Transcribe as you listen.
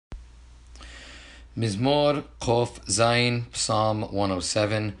Mizmor Chof Zayin, Psalm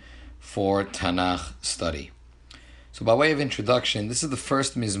 107 for Tanakh study. So by way of introduction, this is the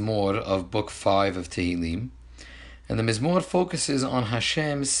first Mizmor of Book 5 of Tehillim. And the Mizmor focuses on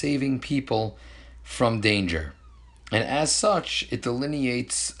Hashem saving people from danger. And as such, it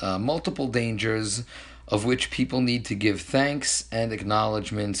delineates multiple dangers of which people need to give thanks and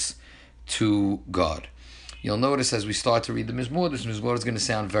acknowledgments to God. You'll notice as we start to read the Mizmor, this Mizmor is going to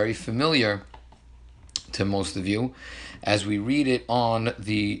sound very familiar to most of you, as we read it on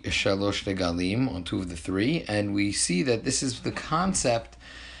the Shalosh Regalim, on two of the three, and we see that this is the concept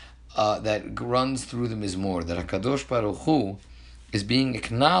that runs through the Mizmor, that HaKadosh Baruch Hu is being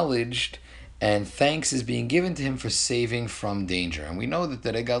acknowledged and thanks is being given to him for saving from danger. And we know that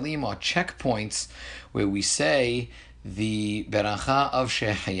the Regalim are checkpoints where we say the Beracha of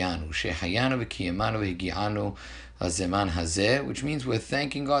Shehayanu v'kiyamanu v'higi'anu Zeman Hazeh, which means we're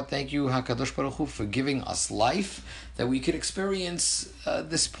thanking God. Thank you, HaKadosh Baruch Hu, for giving us life that we could experience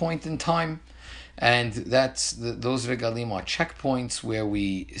this point in time. And those regalim are checkpoints where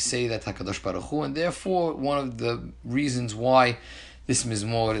we say that HaKadosh Baruch Hu, and therefore one of the reasons why this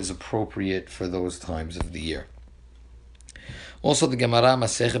Mizmor is appropriate for those times of the year. Also, the Gemara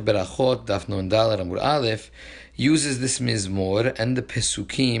Masechet Berachot Daf Nun Daled Amud Aleph uses this Mizmor and the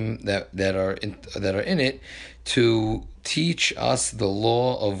Pesukim that are in it to teach us the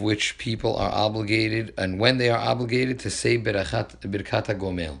law of which people are obligated and when they are obligated to say Birkat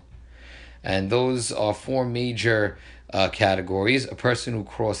HaGomel. And those are four major categories: a person who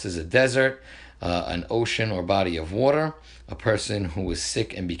crosses a desert, an ocean or body of water, a person who was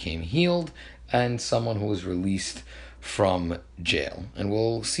sick and became healed, and someone who was released from jail. And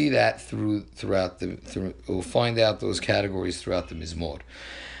we'll see that we'll find out those categories throughout the Mizmor.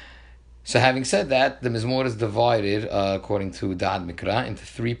 So having said that, the Mizmor is divided, according to Da'at Mikra, into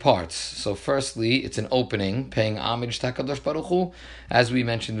three parts. So firstly, it's an opening, paying homage to HaKadosh Baruch Hu, as we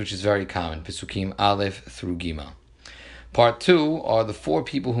mentioned, which is very common, Pesukim Aleph through Gimel. Part two are the four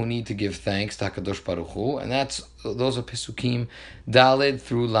people who need to give thanks to HaKadosh Baruch Hu, and those are Pesukim Daled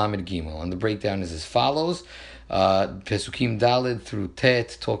through Lamed Gimel. And the breakdown is as follows. Pesukim Daled through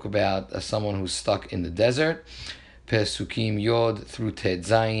Tet talk about someone who's stuck in the desert. Pesukim Yod through Tet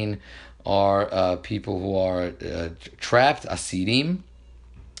Zayin are people who are trapped, asirim,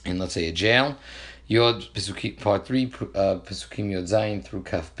 in, let's say, a jail. Yod, Pesukim, part 3, Pesukim Yod Zayin through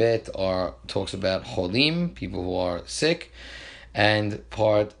Kaf Bet talks about cholim, people who are sick. And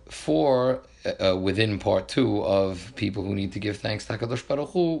part 4, within part 2 of people who need to give thanks to HaKadosh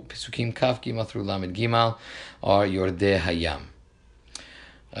Baruch Hu, Pesukim Kaf Gimel through Lamed Gimel are Yordei Hayam.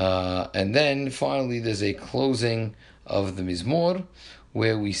 And then finally there's a closing of the Mizmor,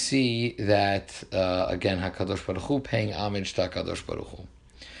 where we see that, again, HaKadosh Baruch Hu paying homage to HaKadosh Baruch Hu.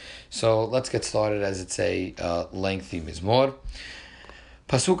 So let's get started, as it's a lengthy Mizmor.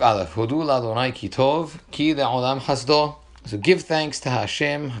 Pasuk Aleph, Hodu l'Adonai ki tov, ki le'olam hasdo. So give thanks to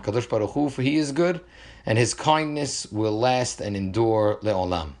Hashem, HaKadosh Baruch Hu, for He is good, and His kindness will last and endure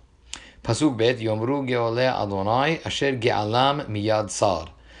le'olam. Pasuk Bet, Yomru ge'oleh Adonai, asher ge'alam miyad sar.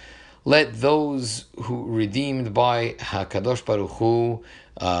 Let those who redeemed by HaKadosh Baruch Hu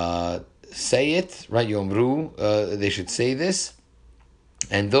say it, right? Yomru, they should say this.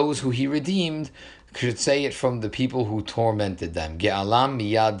 And those who He redeemed should say it from the people who tormented them. Ge'alam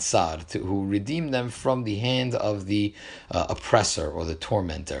miyad sar, who redeemed them from the hand of the oppressor or the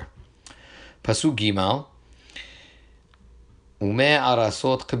tormentor. Pasuk Gimal. Ume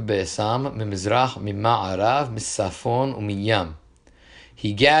arasot qibesam mimizrach mima'arav misafon umiyam.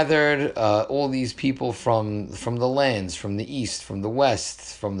 He gathered all these people from the lands, from the east, from the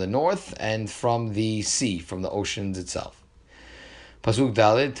west, from the north, and from the sea, from the oceans itself. Pasuk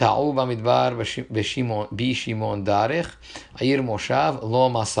Daled, Ta'u b'midbar b'shimon darich, ayir moshav lo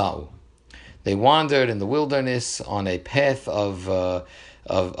masa'u. They wandered in the wilderness on a path of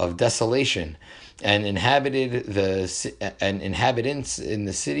desolation, and inhabitants in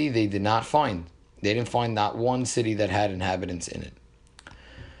the city they did not find. They didn't find not one city that had inhabitants in it.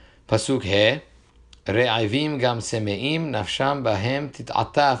 Pasuk He, Re'avim gam semeim nafsham bahem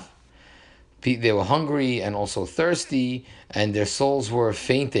tit'ataf. They were hungry and also thirsty, and their souls were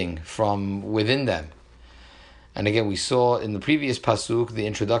fainting from within them. And again, we saw in the previous pasuk the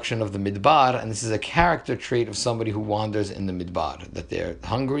introduction of the midbar, and this is a character trait of somebody who wanders in the midbar, that they're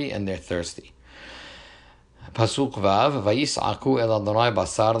hungry and they're thirsty. Pasuk Vav, Vayis'aku el Adonai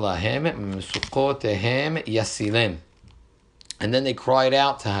basar lahem mesukotehem yasilem. And then they cried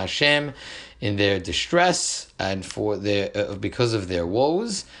out to Hashem in their distress and for because of their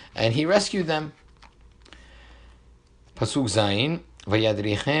woes, and He rescued them. Pasuk Zayin,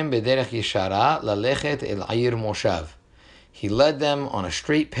 Vayadrichem bederech yeshara lalechet el ayir moshav. He led them on a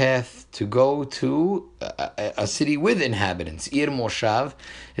straight path to go to a city with inhabitants. Ir Moshav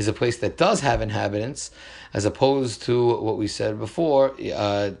is a place that does have inhabitants, as opposed to what we said before,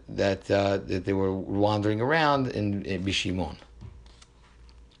 that they were wandering around in Bishimon.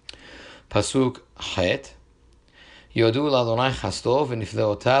 Pasuk Het. Yodu l'Adonai chasto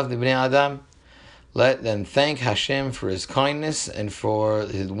v'nifleotav l'bnei Adam. Let them thank Hashem for His kindness and for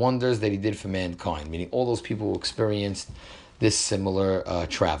His wonders that He did for mankind. Meaning all those people who experienced this similar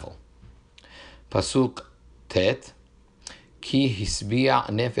travel. Pasuk Tet. Ki hisbiya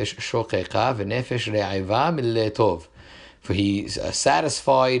nefesh shokecha v'nefesh re'aiva milletov. For He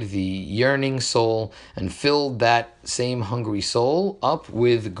satisfied the yearning soul and filled that same hungry soul up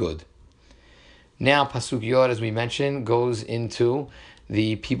with good. Now Pasuk Yod, as we mentioned, goes into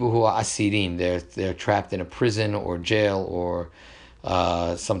the people who are asirin. They're trapped in a prison or jail or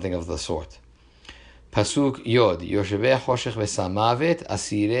something of the sort. Pasuk Yod, Yosheveh Choshech Vesamavet,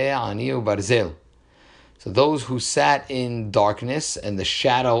 Asireh Ani Ubarzel. So those who sat in darkness and the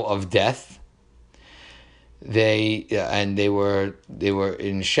shadow of death, they were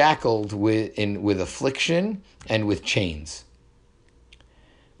shackled with affliction and with chains.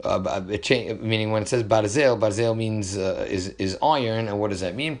 Meaning when it says barzel means is iron, and what does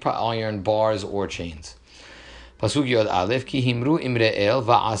that mean? Iron bars or chains. Pasuk Yod Aleph, Ki himru imre'el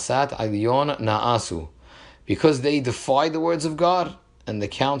va'asat alyon na'asu. Because they defied the words of God and the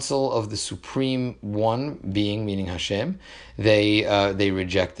counsel of the Supreme One Being, meaning Hashem, they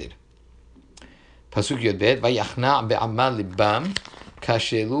rejected. Pasuk Yod Bet, Vayachna be'amal libam,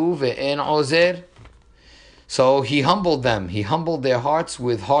 kashelu ve'en ozer. So He humbled them. He humbled their hearts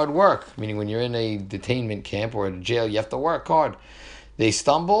with hard work. Meaning when you're in a detainment camp or a jail, you have to work hard. They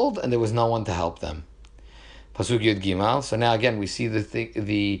stumbled and there was no one to help them. Pasuk Yud Gimal. So now again we see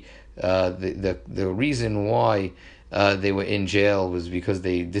the reason why they were in jail was because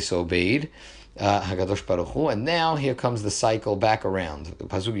they disobeyed Hakadosh Baruch Hu, and now here comes the cycle back around.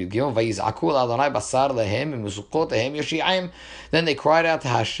 Pasuk Yud Gimel. Vayizakul Adonai basar lehem imusukotehem yoshi'im. Then they cried out to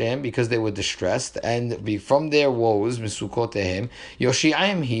Hashem because they were distressed, and from their woes, misukotehem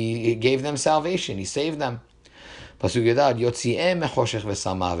yoshi'im, He gave them salvation. He saved them. Pasuk Yudad yotziem mechoshech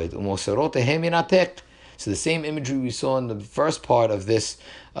vesamavet umoserotehem inatek. So the same imagery we saw in the first part of this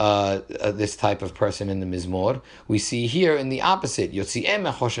type of person in the Mizmor, we see here in the opposite.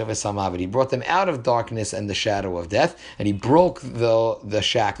 He brought them out of darkness and the shadow of death, and He broke the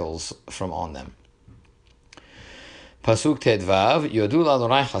shackles from on them. Pasuk Tedvav, Yodu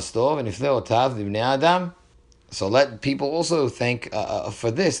l'Adonai chasto v'nifleotav l'bnei Adam. So let people also thank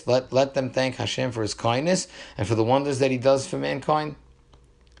for this. Let them thank Hashem for His kindness and for the wonders that He does for mankind.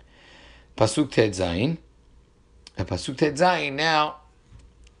 Pasuk Tedzayin. Pasuk Tedzayin now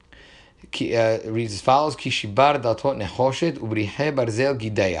reads as follows: Kishibar datot nechoshet ubrihe barzel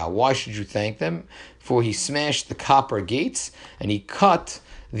gideya. Why should you thank them? For He smashed the copper gates and He cut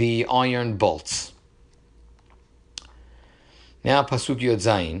the iron bolts. Now Pasuk Yod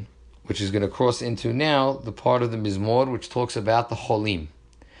Zayin, which is going to cross into now the part of the Mizmor which talks about the Cholim.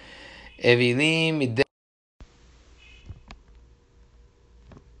 Evilim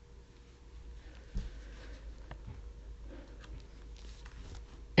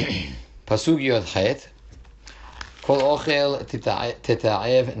Pasuk Yod Het. Kol ochel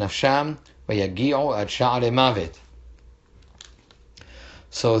teta'ev nafsham vayagi'u ad sha'arei mavet.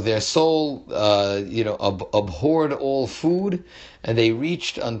 So their soul, abhorred all food, and they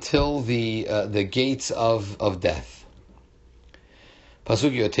reached until the gates of death.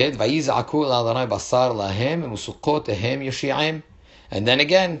 Pasuk Yoted, Vayiz'aku l'Adonai basar lahem u'musukotehem yoshi'im. And then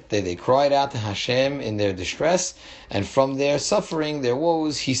again, they cried out to Hashem in their distress, and from their suffering, their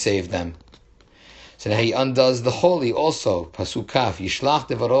woes, He saved them. So now He undoes the holy also. Pasuk Kaf, Yishlach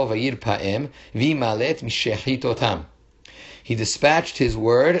devaro vayirpa'em v'imalet mishechitotam. He dispatched His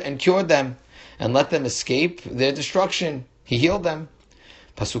word and cured them, and let them escape their destruction. He healed them.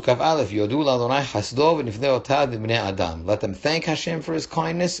 Pasuk Kaf Aleph, Yodu l'Adonai chasdo v'nifleotav l'bnei Adam. Let them thank Hashem for His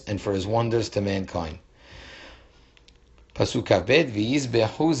kindness and for His wonders to mankind. Pasuk Kaf Bet,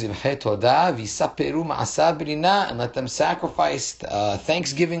 v'yizbehu zivchei todah v'yisaperu ma'asav b'rina, and let them sacrifice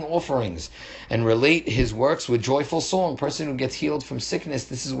thanksgiving offerings and relate His works with joyful song. Person who gets healed from sickness,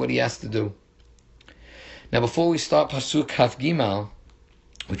 this is what he has to do. Now, before we start Pasuk Kaf Gimal,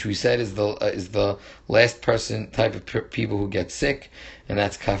 which we said is the last person type of people who get sick, and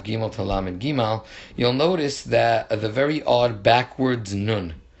that's Kaf Gimal to Lamed Gimal, you'll notice that the very odd backwards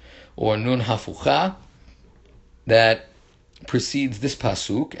nun, or nun hafucha, that precedes this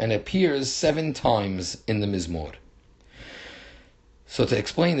pasuk and appears 7 times in the Mizmor. So to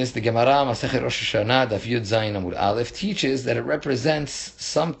explain this, the Gemara Masechet Rosh Hashanah Daf Yud Zayin Amud Aleph teaches that it represents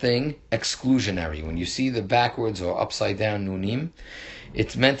something exclusionary. When you see the backwards or upside down nunim,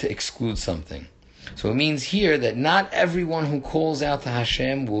 it's meant to exclude something. So it means here that not everyone who calls out to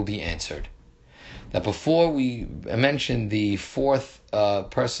Hashem will be answered. That before we mentioned the fourth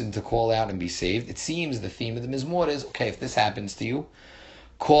person to call out and be saved, it seems the theme of the Mizmor is, okay, if this happens to you,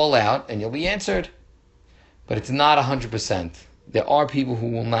 call out and you'll be answered. But it's not 100%. There are people who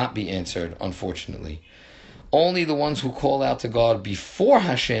will not be answered, unfortunately. Only the ones who call out to God before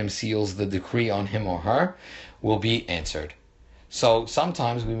Hashem seals the decree on him or her will be answered. So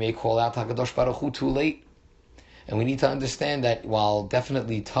sometimes we may call out to HaKadosh Baruch Hu too late. And we need to understand that while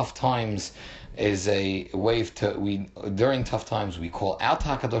definitely tough times is a way during tough times we call out to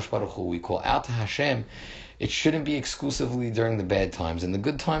HaKadosh Baruch Hu, we call out to Hashem, it shouldn't be exclusively during the bad times, and the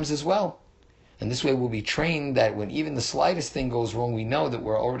good times as well. And this way we'll be trained that when even the slightest thing goes wrong, we know that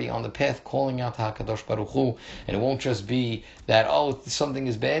we're already on the path calling out to HaKadosh Baruch Hu, and it won't just be that, oh, something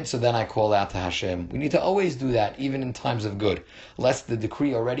is bad, so then I call out to Hashem. We need to always do that, even in times of good, lest the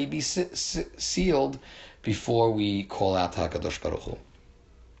decree already be sealed before we call out to HaKadosh Baruch Hu.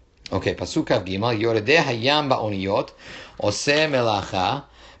 Okay, Pasuk Kav Gimel, Yoredei Hayam Ba'oniyot, Oseh Melacha,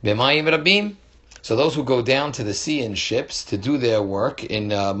 B'mayim Rabim. So those who go down to the sea in ships to do their work in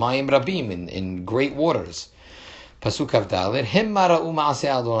Mayim Rabim, in great waters. Pasuk Kav Dalet, Hem Mara'u Ma'aseh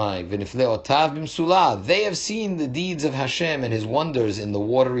Adonai, V'nifleotav B'msula. They have seen the deeds of Hashem and His wonders in the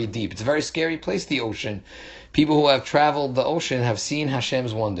watery deep. It's a very scary place, the ocean. People who have traveled the ocean have seen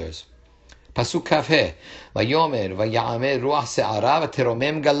Hashem's wonders. Pasuk Kav He, Vayomer Vayamer Ruach Se'ara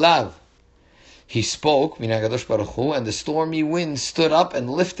V'teromem Galav. He spoke, Min HaKadosh Baruch Hu, and the stormy wind stood up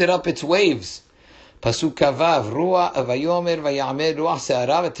and lifted up its waves. Pasuk Kavav, Ruach Vayomer Vayamer Ruach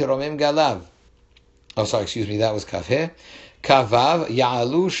Se'ara V'teromem Galav. Oh, sorry, excuse me, that was Kav He. Kavav,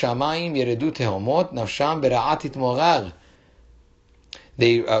 Ya'alu Shamayim Yeredu Tehomot, Nafsham Bera'at Itmorar.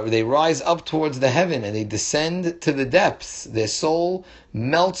 They rise up towards the heaven and they descend to the depths. Their soul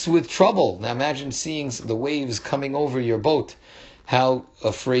melts with trouble. Now imagine seeing the waves coming over your boat. How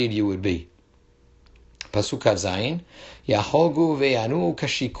afraid you would be. Pasuk Zayin, Yahogu ve'yanu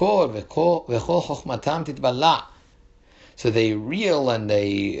kashikor v'chol chochmatam titbala. So they reel and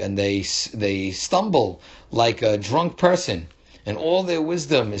they stumble like a drunk person, and all their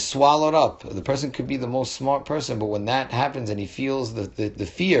wisdom is swallowed up. The person could be the most smart person, but when that happens and he feels the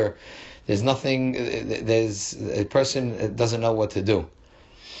fear, there's nothing. A person doesn't know what to do.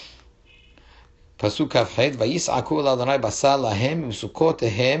 Pasuk Kafchet, Vayis'aku l'Adonai basar lahem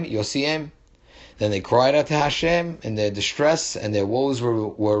imsukotehem yosiem. Then they cried out to Hashem in their distress, and their woes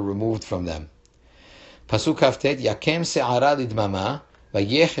were removed from them. Pasuk Kaftet, Yakem se'ara lidmama,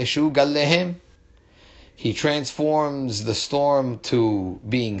 vayecheshu gallehem. He transforms the storm to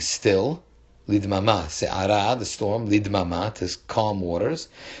being still, lidmama, se'ara, the storm, lidmama, to calm waters,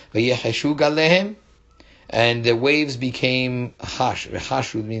 vayecheshu gallehem, and the waves became hash.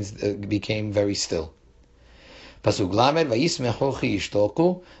 Hashu means became very still. Pasuk Lamed, Vayismechu chi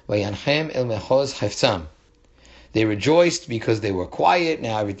yishtoku, Vayanchem el mechoz heftzam. They rejoiced because they were quiet.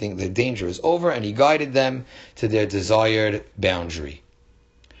 Now everything, the danger is over, and He guided them to their desired boundary.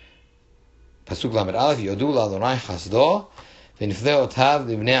 Pasuk Lamed Aleph, Yodu la'Adonai chasdo, v'nifleotav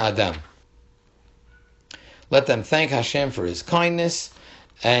libnei adam. Let them thank Hashem for His kindness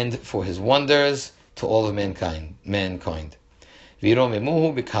and for His wonders to all of mankind. Let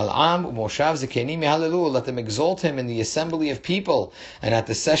them exalt Him in the assembly of people, and at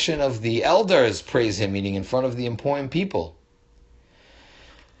the session of the elders praise Him, meaning in front of the important people.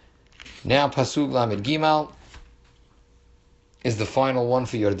 Now Pasuk Lamed Gimal is the final one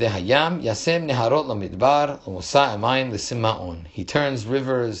for Yordei Hayam. Yasem neharot lamidbar l'mosa emayim l'sima'on. He turns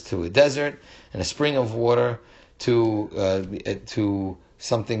rivers to a desert and a spring of water to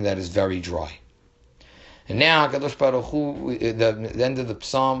something that is very dry. And now HaKadosh Baruch Hu, the end of the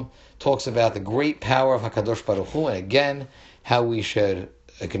psalm talks about the great power of HaKadosh Baruch Hu, and again, how we should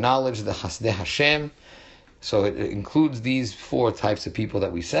acknowledge the Chasdei Hashem. So it includes these four types of people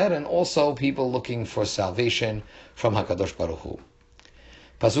that we said, and also people looking for salvation from HaKadosh Baruch Hu.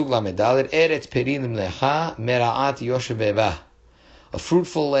 Pasuk Lamed Dalet, Eretz Perilim Lecha Mera'at Yoshebeba. A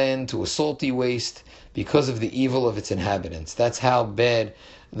fruitful land to a salty waste because of the evil of its inhabitants. That's how bad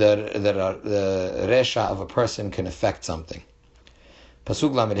the resha of a person can affect something.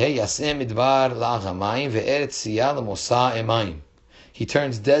 Pasuk Lamed Hey, Yasem Midbar La'achamayim Ve'eretz Siyah L'mosa Emayim. He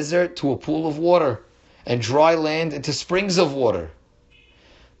turns desert to a pool of water, and dry land into springs of water.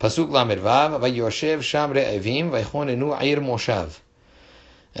 Pasuk Lamed Vav, Vayoshev Sham Re'evim Vaychonenu Air Moshav.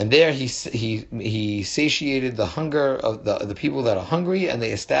 And there he satiated the hunger of the people that are hungry, and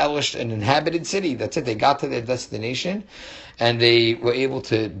they established an inhabited city. That's it. They got to their destination, and they were able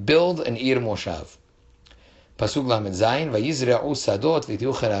to build an Ir Moshav. Pasuk Lamed Zayin, Vayizre'u sadot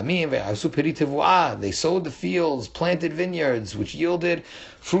v'tiyu charamim v'yasu peri tevuah. They sowed the fields, planted vineyards, which yielded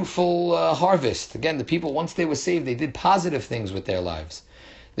fruitful harvest. Again, the people, once they were saved, they did positive things with their lives.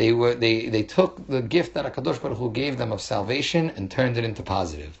 They took the gift that HaKadosh Baruch Hu gave them of salvation and turned it into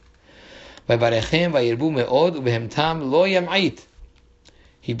positive. He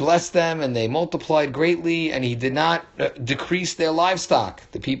blessed them and they multiplied greatly, and he did not decrease their livestock.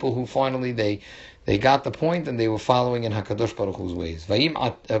 The people who finally they got the point and they were following in HaKadosh Baruch Hu's ways.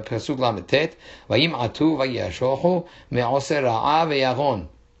 Pasuk Lamed Tet, Vayim atu vayashochu me'oser ra'a ve'yaron.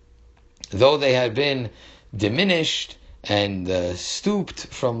 Though they had been diminished and stooped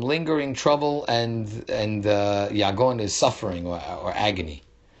from lingering trouble and yagon is suffering or agony.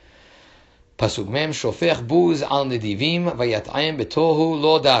 Pasuk Mem, Shofech buz al nedivim vayat'ayim betohu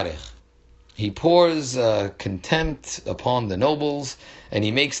lo darech. He pours contempt upon the nobles, and he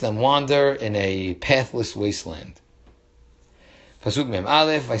makes them wander in a pathless wasteland. Pasuk Mem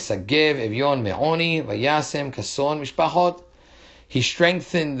Aleph, Vaysagev evyon me'oni vayasem kason mishpachot. He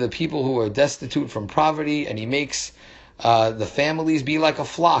strengthened the people who are destitute from poverty, and he makes the families be like a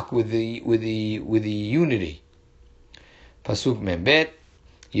flock with the unity. Pasuk Mem Bet,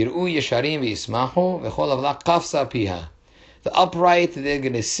 Yiru yesharim v'yismahu v'chol avlak kafsa piha. The upright, they're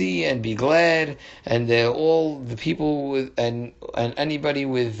going to see and be glad, and they're all the people with, and anybody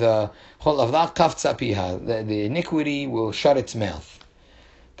with chol avlak kafsa piha. The iniquity will shut its mouth.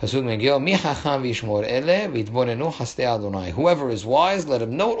 Pasuk Megillah, Mi chacham v'yishmor ele v'yitbonenu chastei Adonai. Whoever is wise, let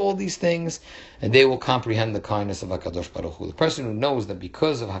him note all these things, and they will comprehend the kindness of HaKadosh Baruch Hu. The person who knows that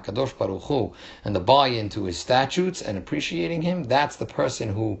because of HaKadosh Baruch Hu and the buy-in to his statutes and appreciating him, that's the person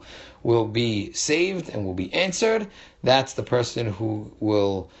who will be saved and will be answered. That's the person who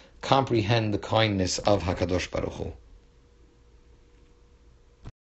will comprehend the kindness of HaKadosh Baruch Hu.